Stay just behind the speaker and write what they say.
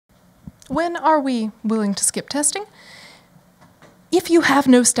when are we willing to skip testing? If you have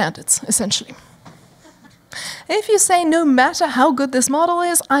no standards, essentially. If you say, no matter how good this model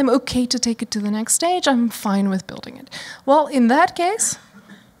is, I'm okay to take it to the next stage, I'm fine with building it. Well, in that case,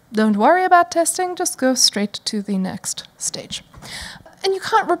 don't worry about testing, just go straight to the next stage. And you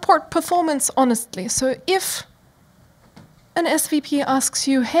can't report performance honestly. So if an SVP asks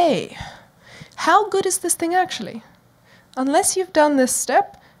you, hey, how good is this thing actually? Unless you've done this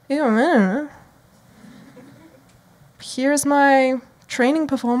step, you go, here's my training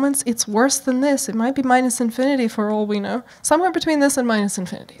performance, it's worse than this. It might be minus infinity for all we know. Somewhere between this and minus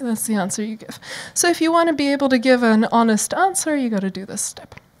infinity. That's the answer you give. So if you want to be able to give an honest answer, you got to do this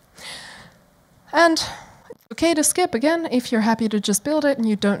step. And it's okay to skip, again, if you're happy to just build it and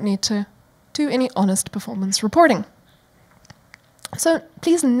you don't need to do any honest performance reporting. So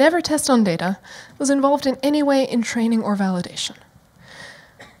please never test on data that was involved in any way in training or validation.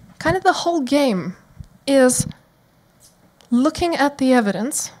 Kind of the whole game is looking at the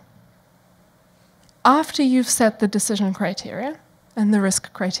evidence after you've set the decision criteria and the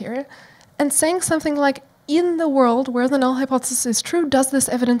risk criteria and saying something like, in the world where the null hypothesis is true, does this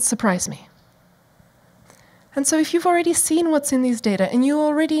evidence surprise me? And so if you've already seen what's in these data and you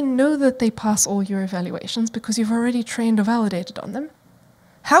already know that they pass all your evaluations because you've already trained or validated on them,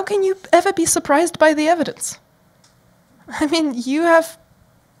 how can you ever be surprised by the evidence? I mean, you've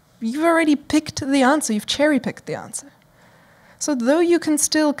already picked the answer, you've cherry-picked the answer. So though you can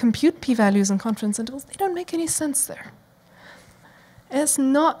still compute p-values and confidence intervals, they don't make any sense there. It's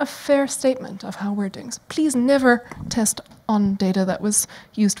not a fair statement of how we're doing. So please never test on data that was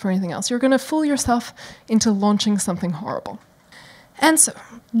used for anything else. You're going to fool yourself into launching something horrible. And so,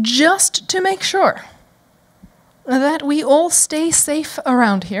 just to make sure that we all stay safe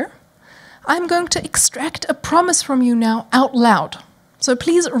around here, I'm going to extract a promise from you now out loud. So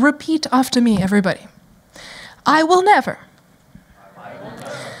please repeat after me, everybody. I will never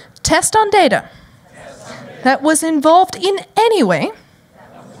test on data that was involved in any way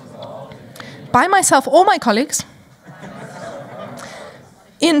by myself or my colleagues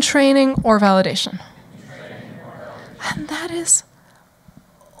in training or validation. And that is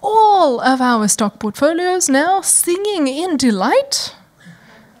all of our stock portfolios now singing in delight,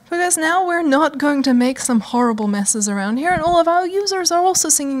 because now we're not going to make some horrible messes around here, and all of our users are also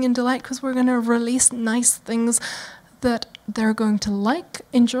singing in delight because we're going to release nice things that they're going to like,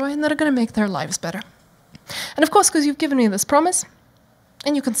 enjoy, and that are going to make their lives better. And of course, because you've given me this promise,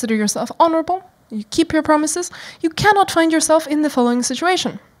 and you consider yourself honorable, you keep your promises, you cannot find yourself in the following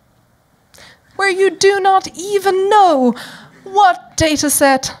situation, where you do not even know what data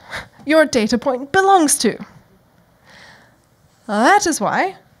set your data point belongs to. That is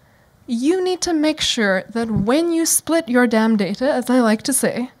why you need to make sure that when you split your damn data, as I like to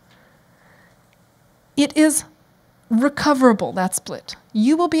say, it is recoverable, that split.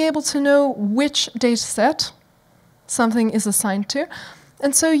 You will be able to know which data set something is assigned to.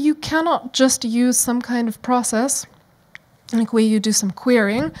 And so you cannot just use some kind of process like where you do some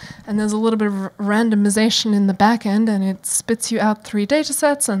querying and there's a little bit of randomization in the back end and it spits you out 3 data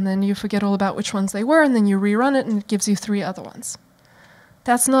sets and then you forget all about which ones they were and then you rerun it and it gives you 3 other ones.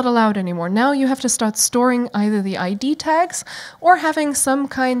 That's not allowed anymore. Now you have to start storing either the ID tags or having some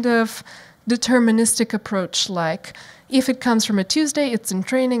kind of deterministic approach, like if it comes from a Tuesday, it's in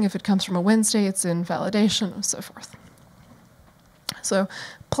training. If it comes from a Wednesday, it's in validation, and so forth. So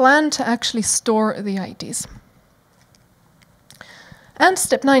plan to actually store the IDs. And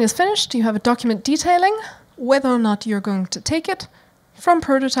step 9 is finished. You have a document detailing whether or not you're going to take it from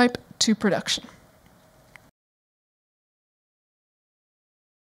prototype to production.